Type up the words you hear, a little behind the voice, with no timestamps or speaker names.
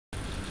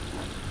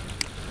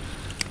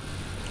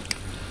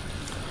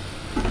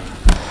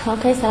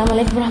Okay, Assalamu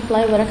alaikum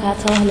warahmatullahi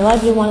wabarakatuh. Hello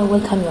everyone and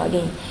welcome you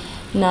again.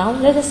 Now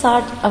let us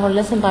start our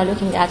lesson by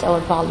looking at our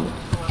value.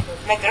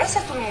 مدرسة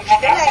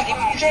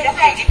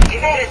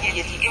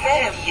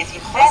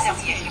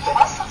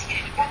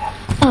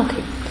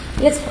Okay,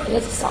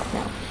 let's start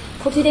now.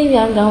 For today we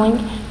are going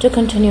to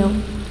continue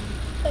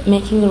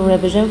making a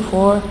revision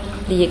for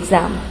the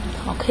exam.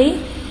 Okay,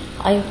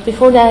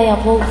 before that I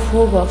upload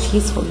 4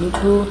 worksheets for you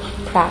to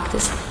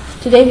practice.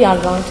 Today we are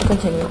going to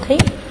continue. Okay,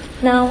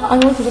 now I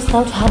want you just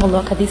now to have a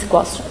look at these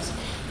questions.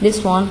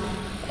 This one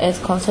is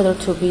considered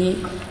to be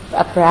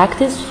a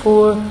practice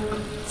for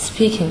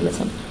speaking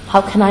lesson. How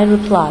can I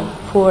reply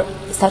for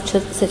such a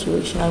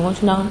situation? I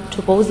want you now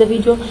to pause the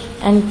video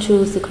and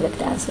choose the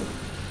correct answer.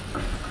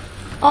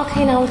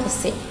 Okay, now let's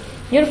see.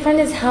 Your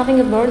friend is having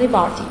a birthday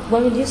party.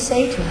 What would you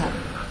say to him?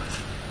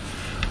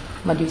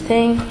 What do you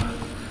think?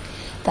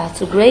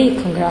 That's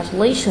great,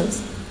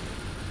 congratulations.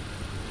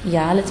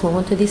 Yeah, let's move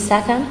on to the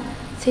second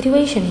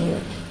situation here.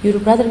 Your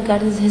brother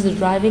got his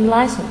driving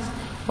license.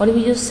 What will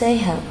you say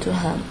to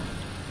him?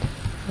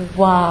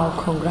 Wow,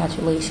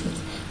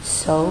 congratulations.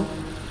 So,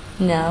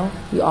 now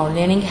we are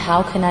learning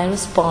how can I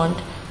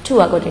respond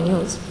to a good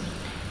news.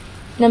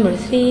 Number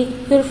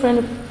 3, your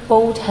friend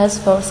bought his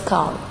first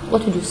car.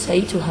 What would you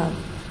say to him?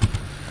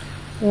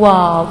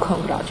 Wow,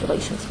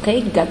 congratulations. Okay,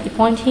 you got the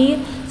point here.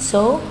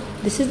 So,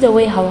 this is the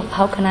way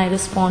how can I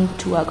respond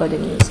to a good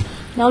news.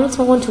 Now let's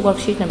move on to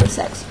worksheet number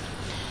 6.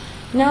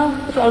 Now,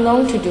 what we are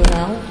going to do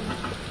now,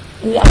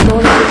 we are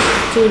going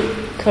to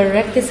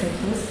correct the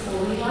sentence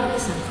or rewrite the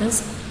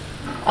sentence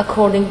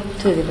according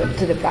to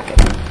the bracket.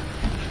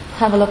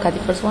 Have a look at the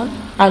first one.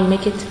 I'll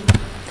make it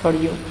for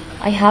you.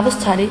 I have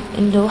studied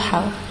in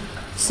Doha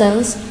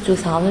since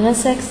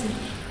 2006.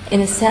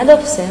 Instead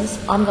of since,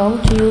 I'm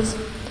going to use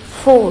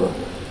for.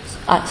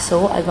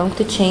 So I'm going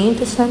to change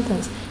the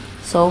sentence.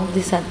 So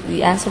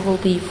the answer will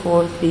be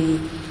for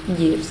the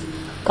years.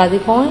 Got the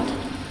point?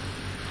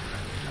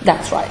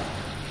 That's right.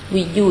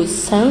 We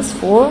use since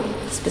for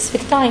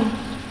specific time,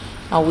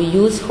 and we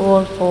use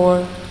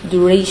for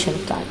duration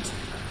of time.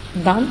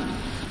 Done?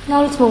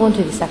 Now let's move on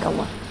to the second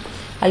one.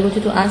 I want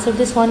you to answer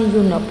this one in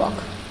your notebook.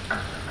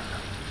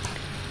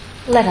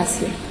 Let us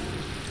see.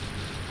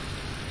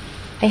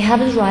 I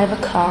haven't driven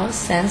a car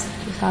since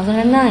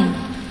 2009.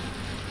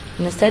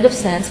 Instead of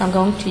since, I'm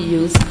going to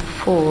use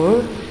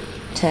for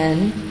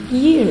 10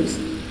 years.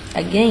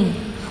 Again,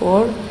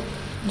 for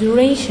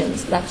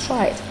durations. That's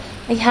right.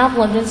 I have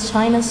lived in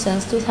China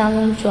since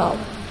 2012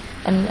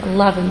 and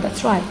 11.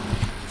 That's right.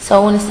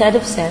 So instead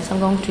of since, I'm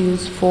going to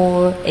use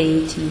for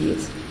 8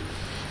 years.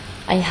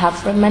 I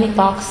have read many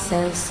books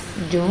since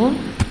June,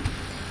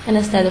 and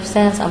instead of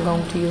since, I'm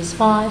going to use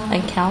 5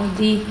 and count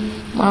the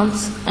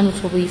months, and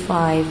it will be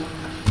 5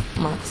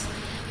 months.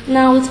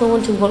 Now let's move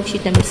on to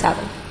worksheet number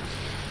 7.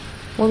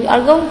 What we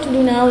are going to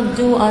do now,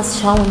 do as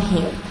shown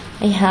here.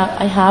 I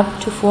have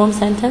to form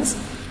sentence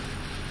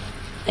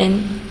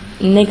in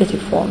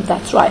negative form.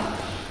 That's right.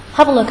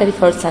 Have a look at the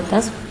first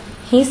sentence.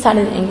 He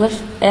studied English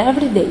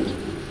every day.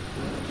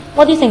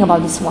 What do you think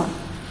about this one?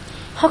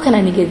 How can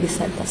I negate this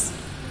sentence?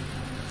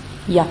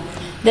 Yeah,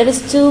 there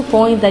is 2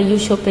 points that you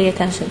should pay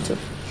attention to.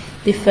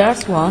 The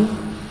first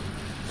one,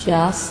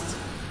 just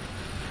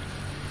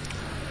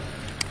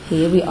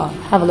here we are.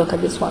 Have a look at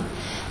this one.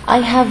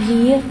 I have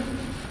here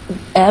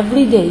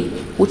every day,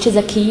 which is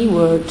a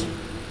keyword.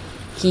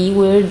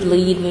 Keyword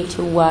lead me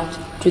to what?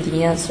 To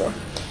the answer.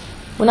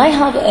 When I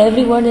have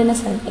every word in a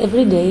sentence,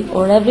 every day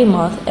or every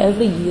month,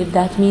 every year,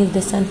 that means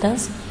the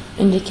sentence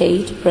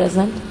indicate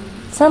present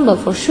simple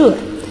for sure.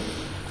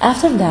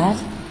 After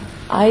that,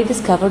 I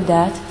discovered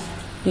that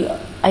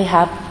I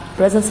have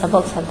present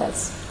simple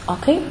sentence.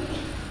 Okay?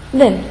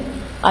 Then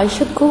I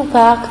should go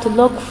back to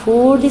look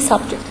for the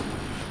subject.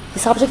 The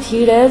subject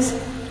here is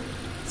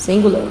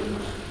singular.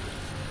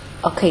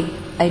 Okay,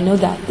 I know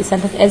that the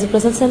sentence is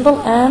present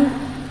simple and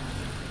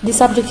the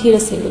subject here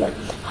is singular.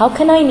 How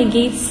can I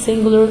negate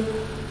singular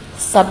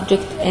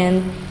subject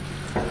and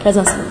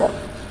present simple?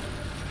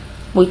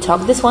 We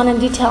talked this one in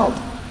detail.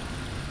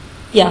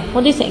 Yeah,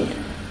 what do you think?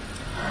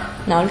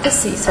 Now let us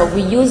see. So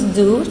we use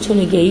do to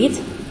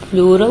negate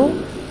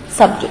plural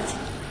subject,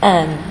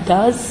 and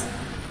does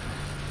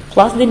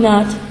plus the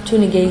not to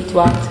negate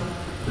what?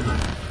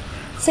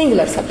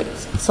 Singular subject.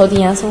 So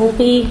the answer will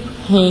be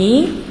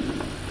he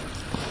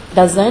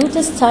doesn't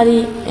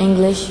study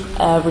English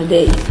every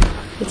day.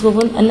 Let's move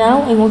on. And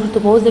now I want you to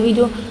pause the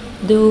video,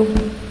 do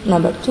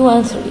number 2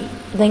 and 3,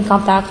 then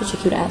come back to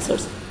check your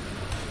answers.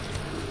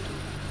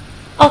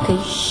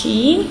 Okay,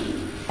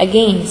 she,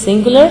 again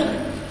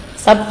singular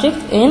subject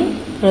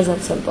in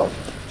present simple.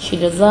 She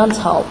doesn't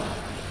help.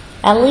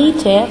 Ali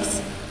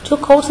takes 2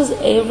 courses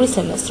every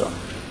semester.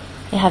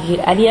 I have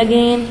here Ali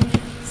again,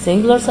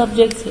 singular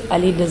subject.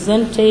 Ali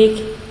doesn't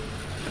take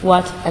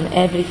what? And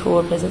every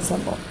for present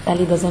simple.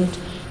 Ali doesn't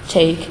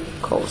take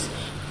course.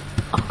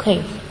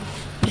 Okay.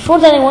 Before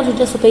that, I want you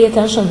just to pay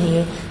attention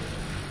here.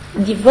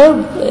 The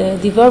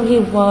verb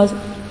here was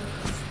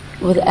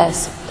with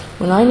S.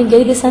 When I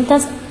negate the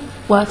sentence,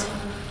 what?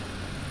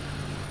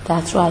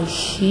 That's right.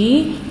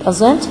 She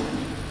doesn't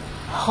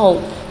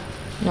hope.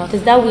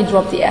 Notice that we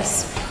drop the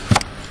S.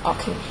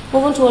 Okay,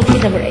 move on to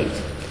worksheet number 8.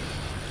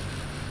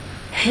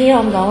 Here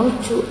I'm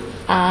going to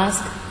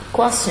ask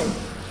question,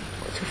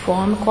 to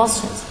form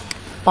questions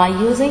by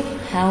using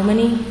how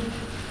many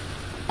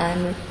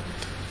and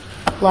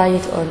apply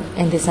it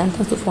in the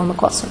sentence to form a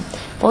question.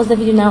 Pause the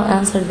video now,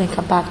 answer, then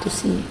come back to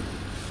see.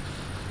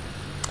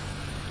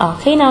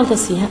 Okay, now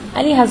let's see.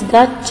 Ali has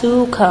got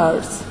 2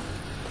 cars.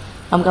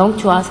 I'm going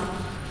to ask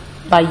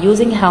by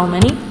using how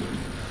many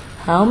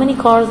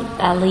cars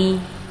Ali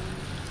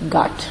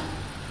got.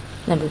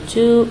 Number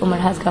 2, Umar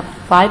has got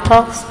 5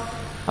 bucks.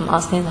 I'm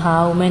asking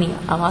how many.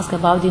 I'm asking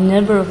about the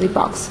number of the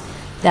bucks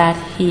that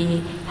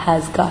he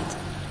has got.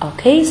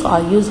 Okay, so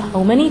I'll use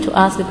how many to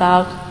ask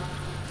about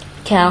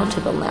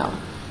countable now.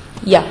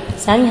 Yeah,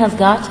 Sammy has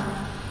got.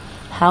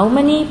 How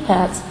many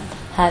pets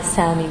has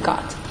Sammy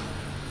got?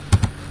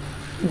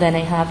 Then I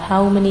have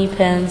how many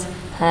pens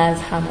has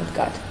Hamad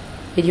got?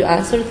 Did you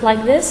answer it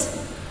like this?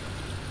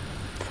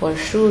 For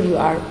sure you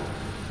are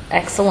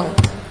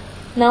excellent.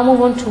 Now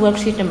move on to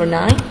worksheet number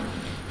 9.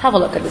 Have a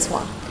look at this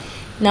one.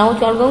 Now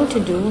what you are going to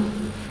do,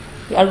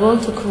 you are going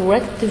to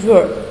correct the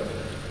verb,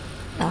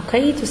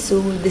 okay, to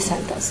suit the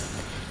sentence.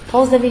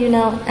 Pause the video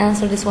now,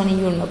 answer this one in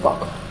your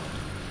notebook.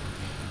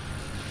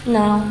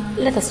 Now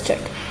let us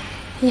check.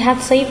 He had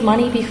saved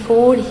money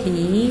before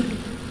he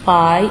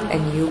buy a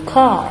new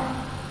car.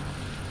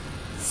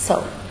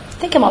 So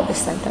think about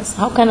this sentence.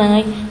 How can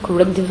I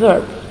correct the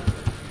verb?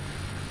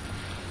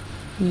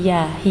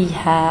 Yeah, he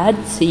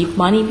had saved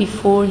money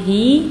before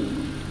he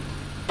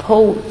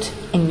bought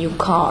a new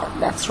car.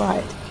 That's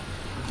right.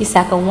 The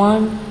second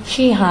one,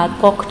 she had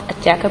booked a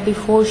jacket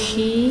before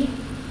she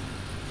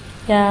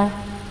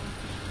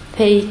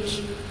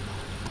picked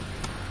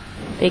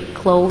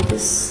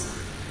clothes.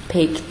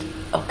 Picked.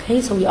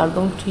 Okay, so we are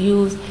going to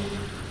use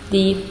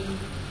the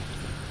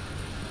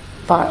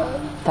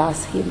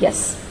past here.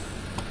 Yes.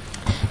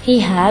 He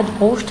had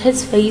washed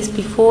his face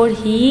before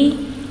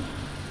he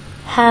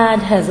had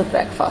his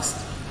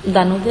breakfast.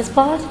 Done with this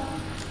part?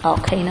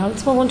 Okay, now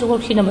let's move on to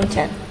worksheet number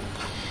 10.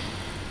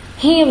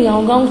 Here we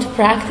are going to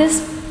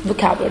practice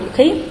vocabulary,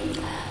 okay?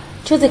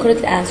 Choose the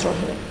correct answer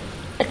here.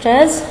 It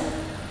is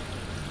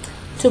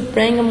to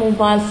bring a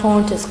mobile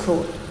phone to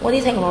school. What do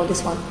you think about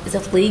this one? Is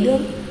it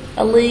legal,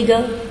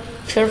 illegal,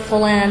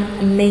 cheerful, and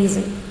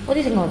amazing? What do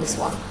you think about this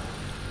one?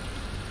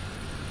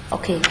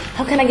 Okay,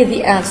 how can I get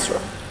the answer?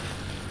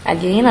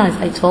 Again, as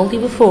I told you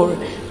before,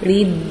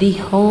 read the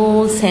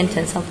whole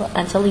sentence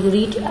until you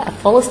reach a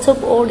full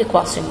stop or the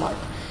question mark.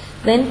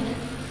 Then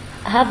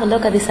have a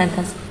look at the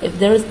sentence. If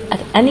there is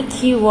any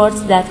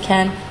keywords that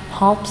can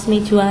help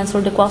me to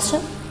answer the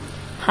question,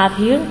 have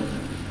here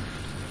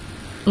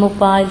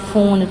mobile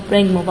phone,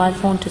 bring mobile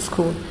phone to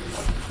school.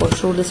 For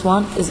sure this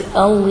one is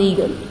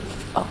illegal.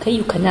 Okay,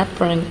 you cannot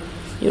bring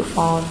your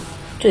phone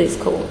to the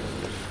school.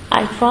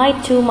 I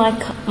tried to my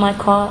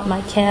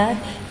cat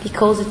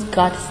because it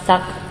got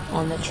stuck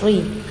on the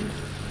tree.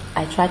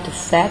 I tried to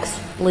fix,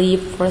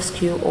 leave,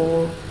 rescue,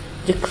 or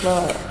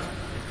declare.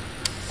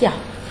 Yeah,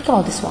 think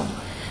about this one.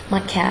 My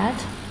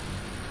cat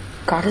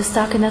got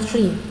stuck in a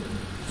tree.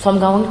 So I'm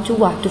going to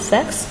what? To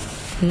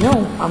fix? No,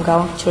 I'm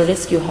going to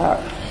rescue her.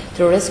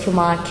 To rescue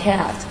my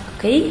cat.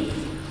 Okay?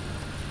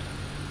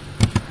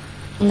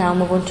 Now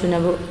move on to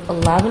number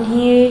 11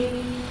 here.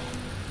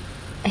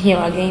 Here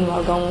again we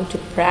are going to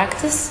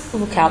practice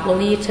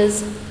vocabulary. It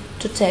is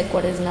to take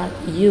what is not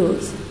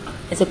used.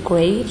 Is it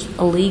great,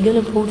 illegal,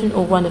 important,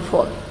 or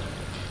wonderful?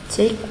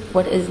 Take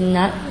what is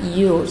not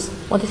yours.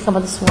 What is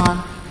about this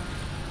one?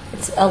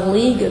 It's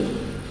illegal.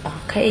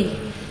 Okay,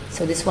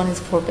 so this one is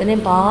forbidden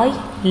by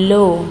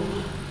law.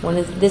 What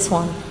is this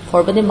one?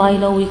 Forbidden by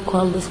law. We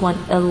call this one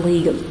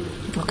illegal.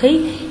 Okay,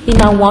 he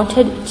now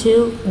wanted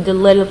to the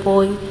little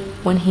boy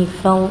when he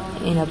fell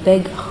in a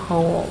big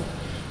hole.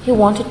 He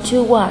wanted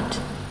to what?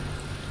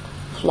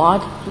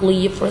 Flood,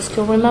 leave,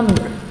 rescue,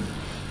 remember.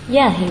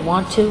 Yeah, he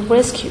wanted to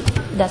rescue.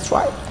 That's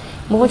right.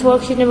 Move on to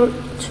worksheet number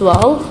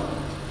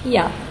 12.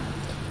 Yeah.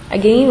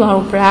 Again, we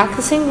are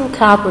practicing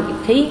vocabulary.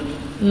 Okay.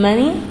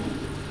 Many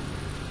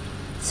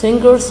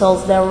singers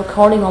sells their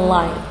recording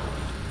online.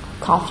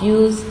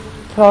 Confused,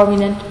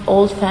 prominent,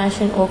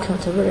 old-fashioned, or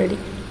contemporary.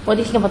 What do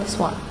you think about this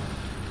one?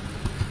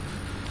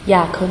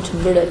 Yeah,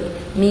 contemporary.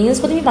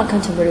 Means, what do you mean by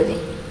contemporary?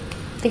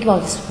 Think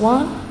about this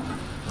one.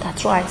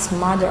 That's right, it's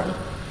modern.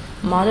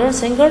 Modern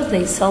singers,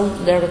 they sell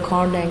their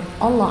recording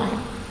online.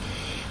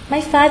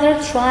 My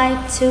father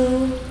tried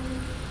to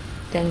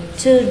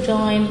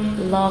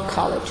join law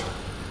college.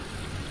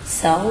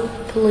 So,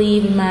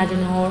 believe,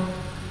 imagine, or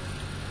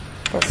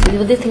persuade.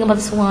 What do you think about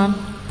this one?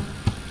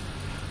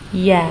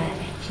 Yeah,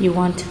 he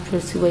wanted to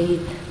persuade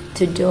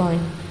to join.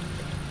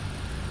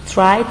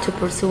 Tried to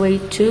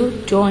persuade to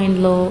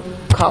join law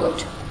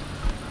college.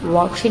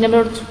 Worksheet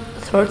number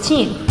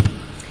 13.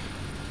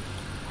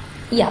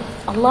 Yeah,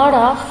 a lot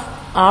of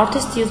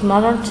artists use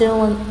modern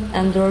tools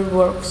in their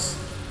works.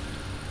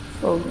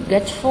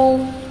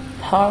 Forgetful,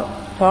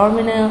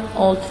 permanent,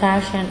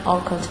 old-fashioned,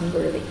 or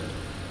contemporary.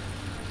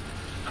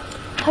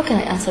 How can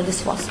I answer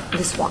this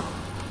one?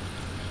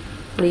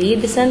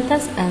 Read the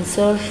sentence and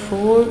search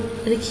for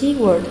the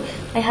keyword.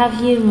 I have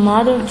here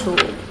modern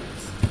tools.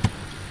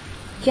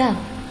 Yeah,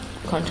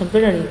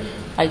 contemporary.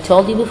 I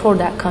told you before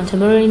that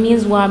contemporary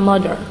means we are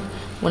modern.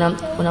 When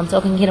I'm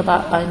talking here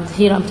about I'm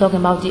talking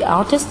about the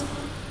artist.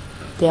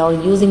 They are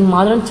using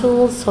modern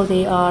tools, so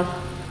they are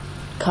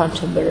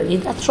contemporary.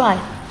 That's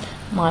right.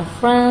 My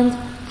friend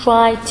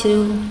tried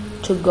to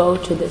go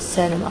to the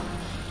cinema.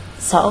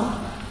 So,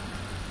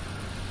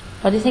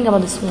 what do you think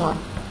about this one?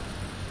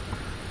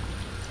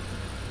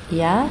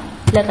 Yeah,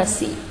 let us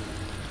see.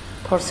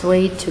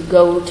 Persuade to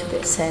go to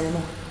the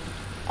cinema.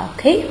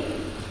 Okay.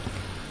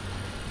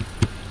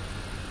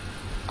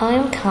 I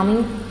am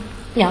coming.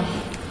 Yeah,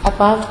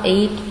 about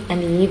 8 in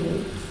the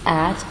evening,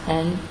 at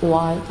and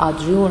while or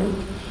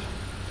during.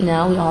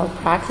 Now we are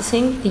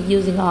practicing the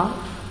use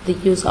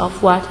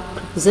of what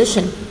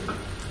preposition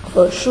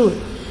for sure.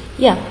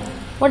 Yeah,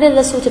 what is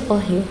the suitable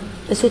here?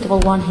 The suitable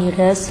one here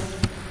is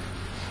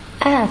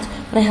at.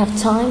 When I have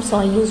time, so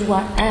I use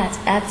what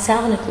at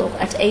 7 o'clock,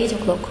 at 8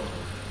 o'clock.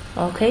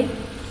 Okay,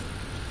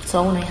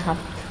 so when I have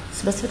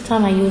specific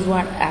time, I use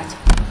what at.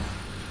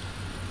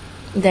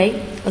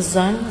 Day,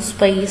 zone,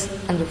 space,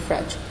 and the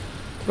fridge.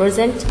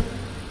 Present,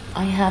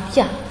 I have,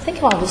 yeah, think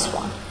about this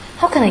one.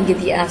 How can I get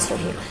the answer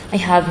here? I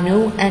have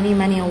no, any,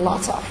 many, or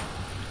lots of.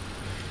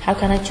 How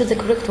can I choose the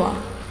correct one?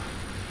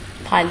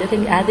 By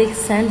looking at the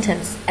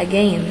sentence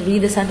again.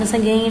 Read the sentence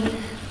again.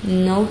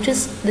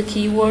 Notice the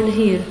keyword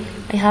here.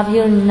 I have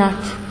here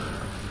not.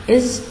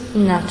 Is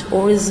not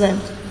or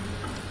isn't.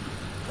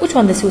 Which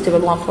one is the suitable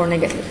one for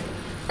negative?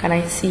 Can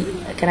I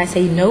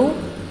say no?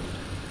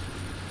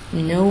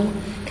 No.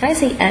 Can I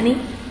say any?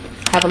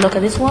 Have a look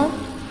at this one.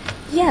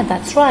 Yeah,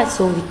 that's right.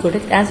 So the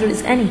correct answer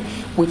is any.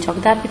 We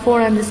talked that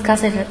before and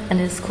discussed it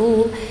in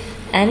school.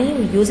 Any,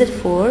 we use it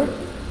for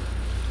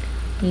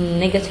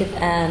negative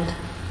and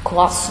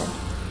question.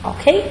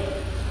 Okay?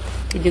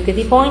 Did you get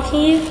the point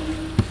here?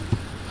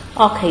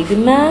 Okay, the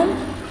man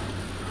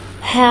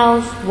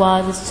house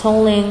was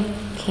stolen,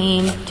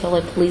 came to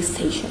the police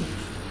station.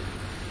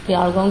 We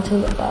are going to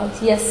look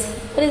about, yes,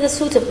 what is the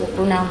suitable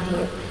pronoun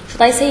here?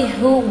 Should I say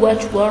who,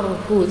 which, where, or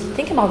whose?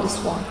 Think about this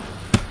one.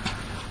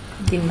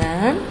 The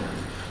man,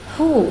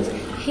 whose.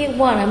 Here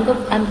what?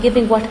 I'm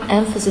giving what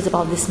emphasis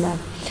about this man.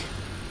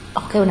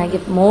 Okay, when I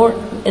give more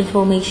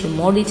information,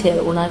 more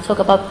detail, when I talk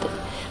about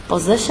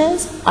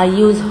possessions, I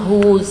use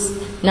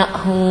whose, not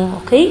whom,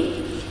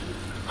 okay?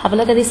 Have a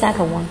look at the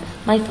second one.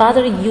 My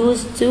father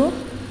used to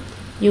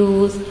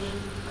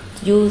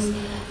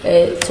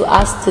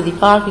us to the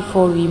park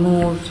before we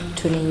moved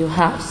to the new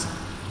house.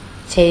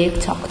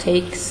 Take, talk,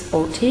 takes,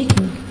 or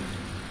taking.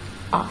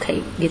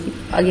 Okay,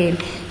 again.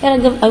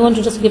 And I want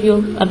to just give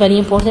you a very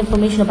important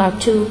information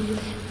about to.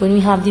 When we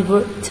have the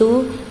verb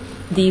to,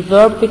 the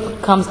verb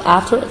that comes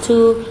after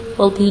to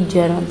will be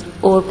gerund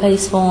or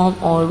base form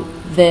or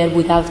verb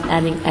without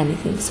adding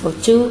anything. So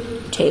to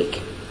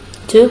take,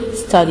 to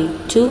study,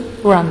 to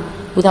run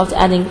without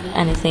adding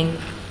anything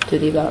to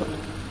the verb.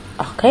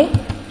 Okay?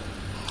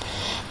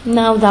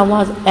 Now that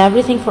was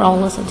everything for our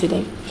lesson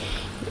today.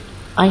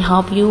 I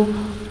hope you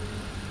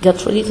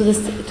get ready to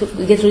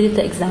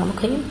the exam,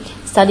 okay?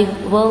 Study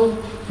well,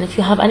 and if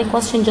you have any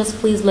question, just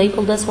please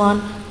label this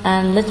one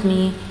and let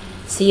me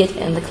see it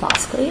in the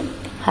class, okay?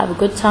 Have a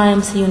good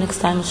time. See you next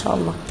time,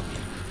 inshallah.